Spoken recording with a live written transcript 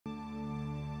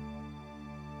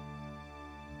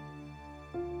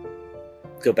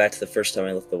go back to the first time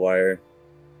I left the wire.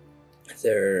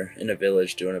 They're in a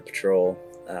village doing a patrol.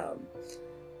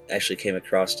 Actually came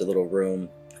across a little room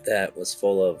that was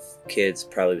full of kids,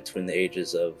 probably between the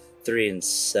ages of 3 and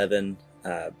 7,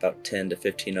 about 10 to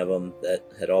 15 of them that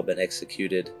had all been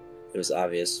executed. It was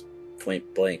obvious,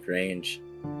 point blank range.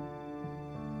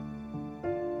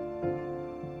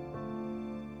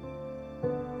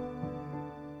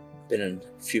 Been in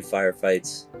a few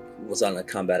firefights, was on a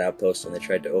combat outpost when they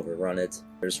tried to overrun it.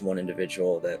 There's one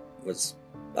individual that was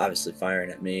obviously firing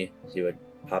at me. He would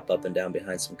pop up and down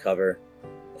behind some cover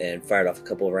and fired off a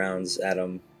couple of rounds at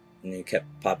him, and he kept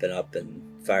popping up and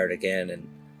fired again, and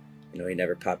he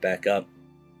never popped back up.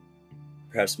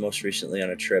 Perhaps most recently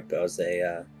on a trip, I was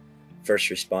a first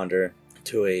responder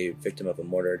to a victim of a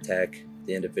mortar attack.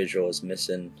 The individual is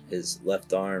missing his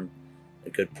left arm, a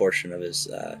good portion of his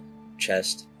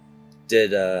chest.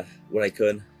 Did what I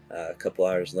could. A couple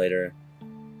hours later,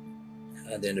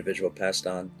 the individual passed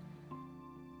on.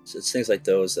 So it's things like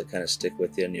those that kind of stick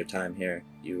with you in your time here.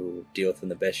 You deal with them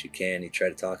the best you can. You try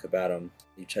to talk about them.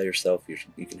 You tell yourself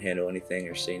you can handle anything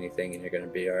or see anything and you're going to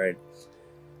be all right.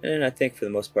 And I think for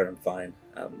the most part I'm fine.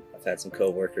 I've had some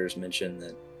coworkers mention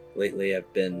that lately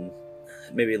I've been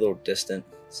maybe a little distant,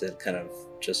 so kind of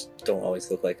just don't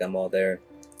always look like I'm all there.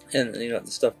 And the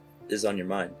stuff is on your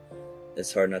mind.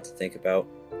 It's hard not to think about.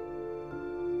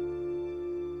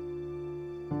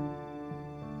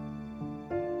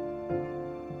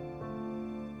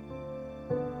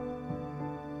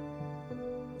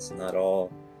 It's not all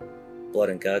blood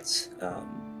and guts.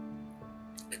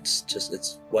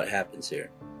 It's what happens here,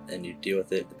 and you deal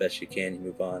with it the best you can. You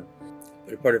move on.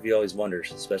 But a part of you always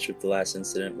wonders, especially with the last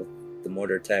incident with the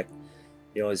mortar attack.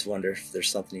 You always wonder if there's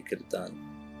something you could have done.